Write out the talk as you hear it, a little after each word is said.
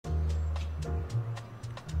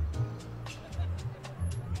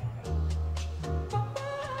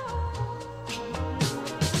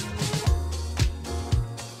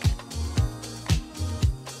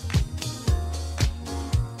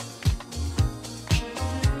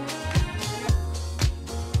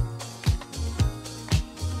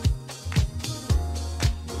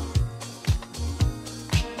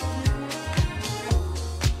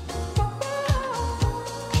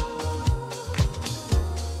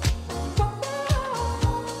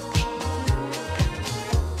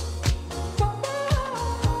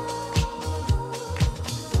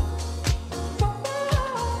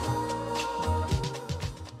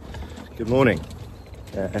Good morning.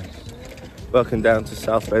 Welcome down to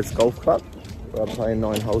South Beds Golf Club, where I'm playing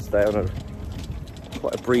 9 holes today on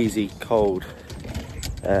quite a breezy, cold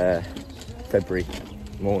February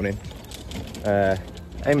morning.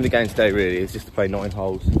 Aim of the game today really is just to play 9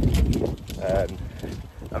 holes and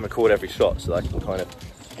record every shot so that I can kind of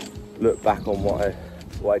look back on what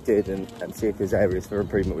I did and see if there's areas for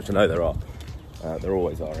improvement, which I know there are. There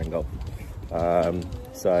always are in golf.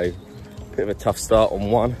 So a bit of a tough start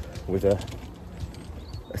on one with a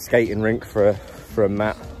skating rink for a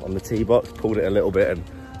mat on the tee box. Pulled it a little bit and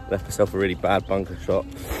left myself a really bad bunker shot.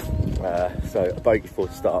 So a bogey for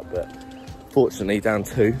the start, but fortunately down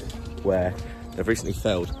 2 where they've recently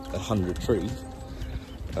felled 100 trees,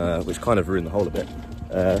 which kind of ruined the hole a bit.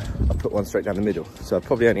 I put one straight down the middle, so I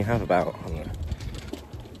probably only have about, I don't know,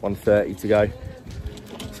 130 to go.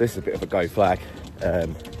 So this is a bit of a go flag.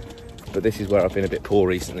 But this is where I've been a bit poor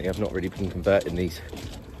recently. I've not really been converting these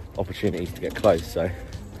opportunities to get close. So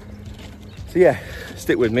yeah,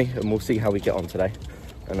 stick with me and we'll see how we get on today.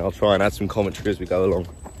 And I'll try and add some commentary as we go along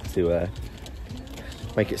to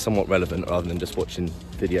make it somewhat relevant rather than just watching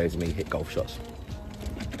videos of me hit golf shots.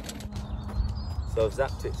 So I've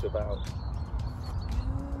zapped it to about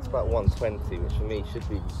 120, which for me should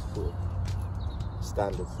be sort of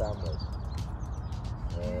standard sandwich.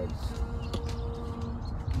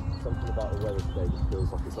 Something about the weather today just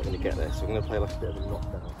feels like it's not going to get there, so I'm going to play like a bit of a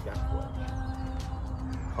knockdown gap wedge.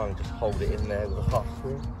 Kind of just hold it in there with a half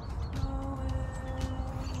swing.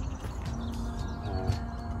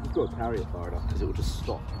 You've got to carry it far enough because it will just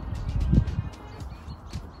stop.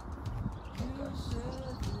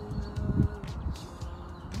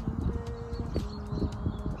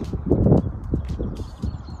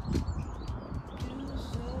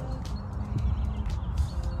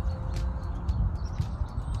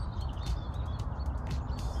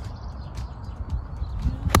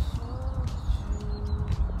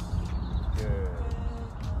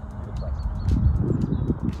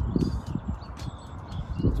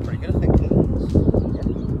 Pretty good, I think. Yeah,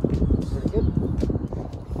 pretty good.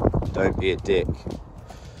 Don't be a dick.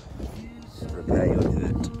 Repair your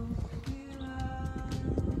hurt.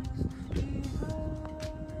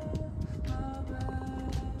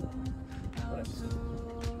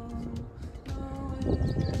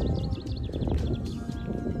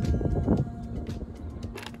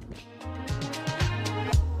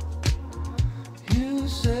 You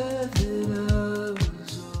said that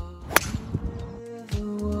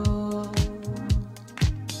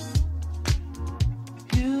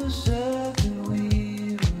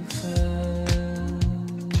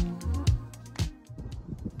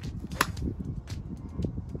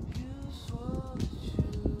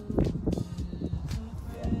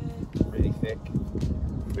thick,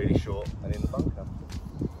 really short, and in the bunker.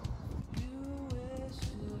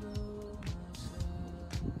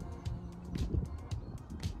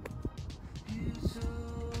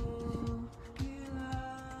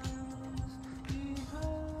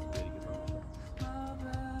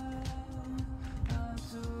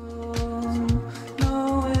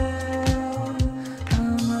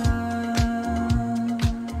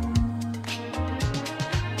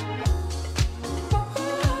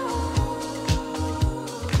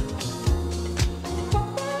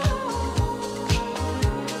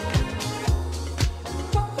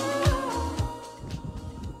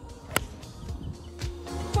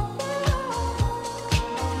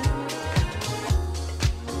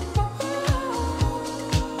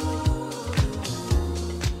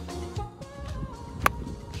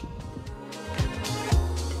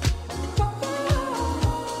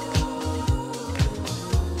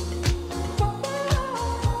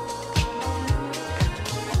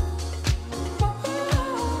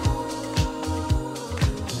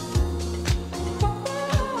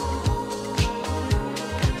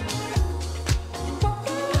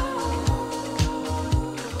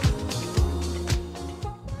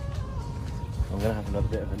 I'm going to have another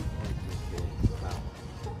bit of an it's about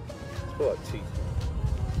like 2, so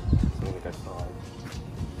I'm going to go 5.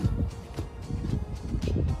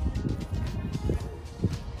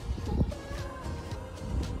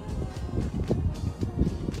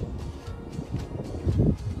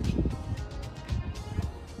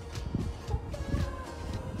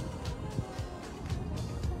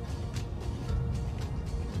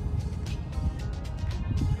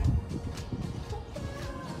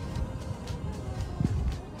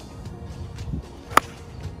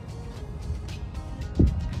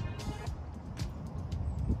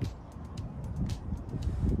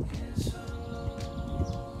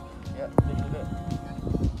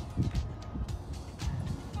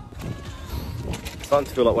 Starting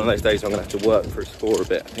to feel like one of those days where I'm going to have to work for a score a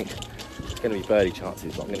bit. I think going to be birdie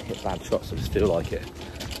chances, but I'm going to hit bad shots, I just feel like it.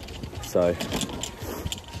 So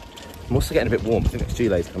I'm also getting a bit warm. I think next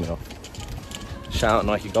Gilet's coming off. Shout out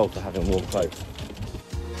Nike Golf for having warm clothes.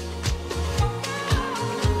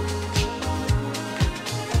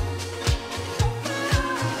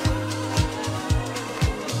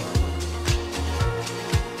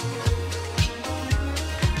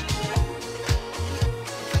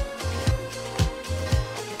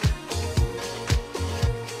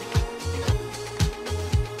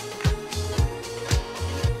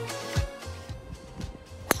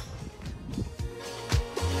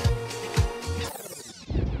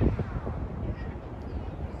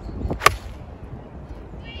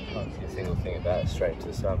 Single thing about it, straight into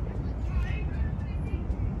the sun.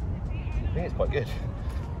 I think it's quite good.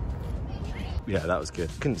 Yeah, that was good.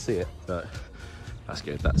 Couldn't see it, but that's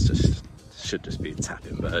good. That's just, should just be a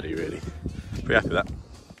tap-in birdie, really. Pretty happy with that.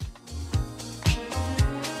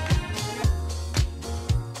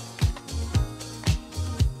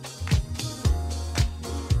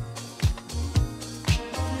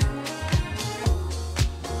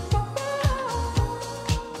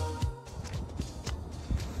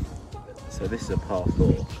 So this is a par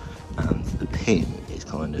 4, and the pin is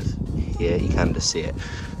kind of here. You can just see it,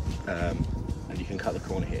 and you can cut the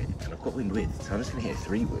corner here. And I've got wind width, so I'm just going to hit a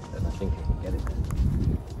 3 wood, and I think I can get it.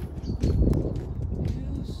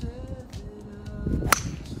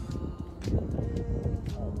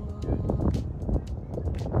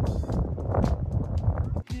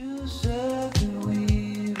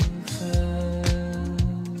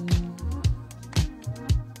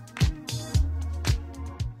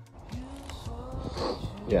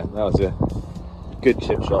 Yeah, that was a good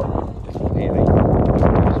chip shot. Definitely hear me.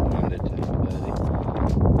 Just landed birdie.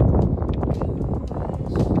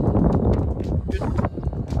 Good.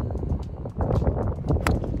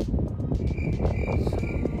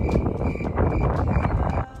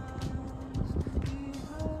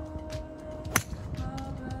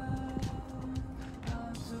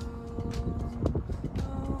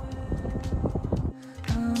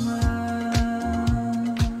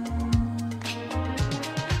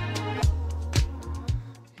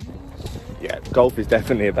 Yeah, golf is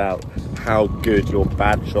definitely about how good your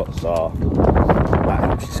bad shots are. That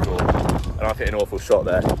helps you score. And I've hit an awful shot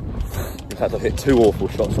there. In fact, I've hit 2 awful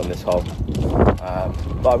shots on this hole.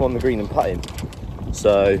 But I'm on the green and putting.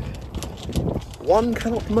 So, one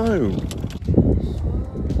cannot moan.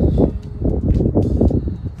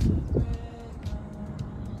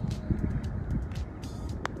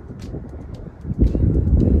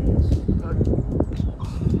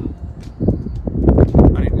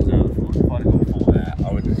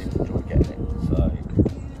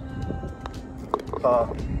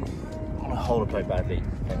 On a hole I played badly.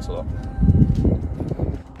 Thanks a lot.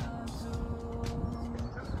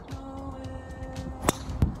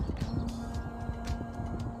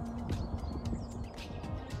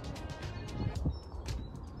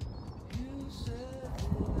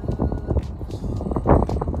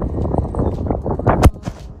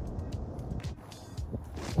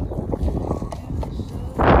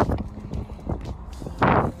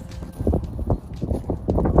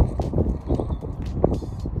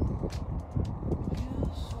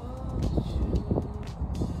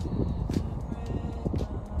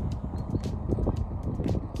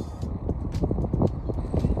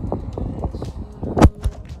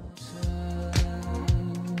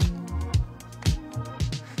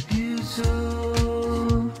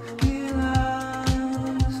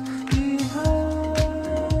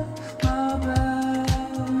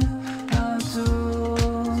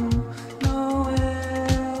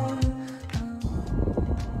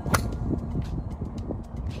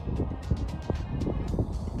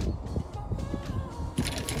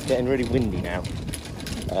 Getting really windy now.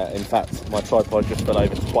 In fact, my tripod just fell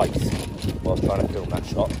over twice while I was trying to film that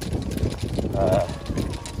shot.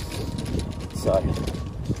 So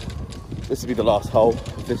this will be the last hole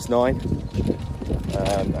of this 9,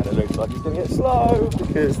 and it looks like it's going to get slow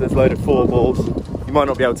because there's a load of 4 balls. You might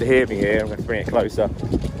not be able to hear me here. I'm going to bring it closer.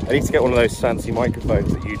 I need to get one of those fancy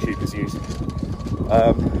microphones that YouTubers use.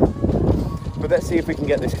 But let's see if we can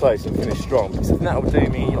get this close and finish strong, because I think that will do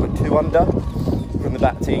me like 2 under. From the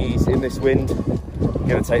back tees in this wind. I'm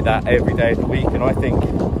going to take that every day of the week, and I think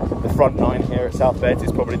the front 9 here at South Beds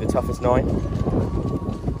is probably the toughest 9.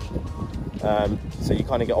 So you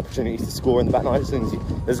kind of get opportunities to score in the back 9 as soon as you,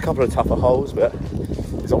 there's a couple of tougher holes, but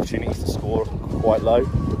there's opportunities to score quite low.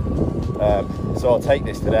 So I'll take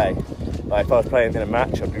this today. Like if I was playing in a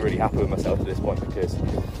match, I'd be really happy with myself at this point, because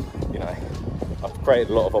you know I've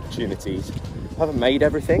created a lot of opportunities. I haven't made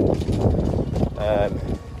everything.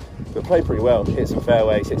 But played pretty well, hit some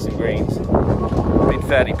fairways, hit some greens. been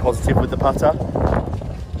fairly positive with the putter.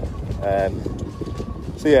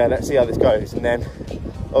 So yeah, let's see how this goes, and then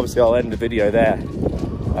obviously I'll end the video there.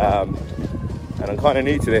 And I'm kind of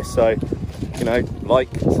new to this, so you know, like,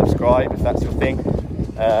 subscribe if that's your thing.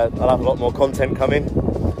 I'll have a lot more content coming.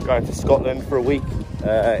 Going to Scotland for a week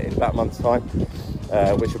in about a month's time,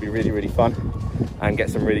 which will be really, really fun, and get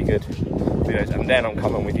some really good videos. And then I'm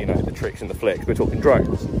coming with, you know, the tricks and the flicks. We're talking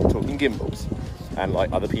drones, we're talking gimbals, and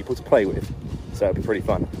like other people to play with. So it'll be pretty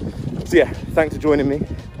fun. So yeah, thanks for joining me,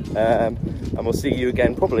 and we'll see you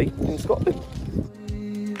again probably in Scotland.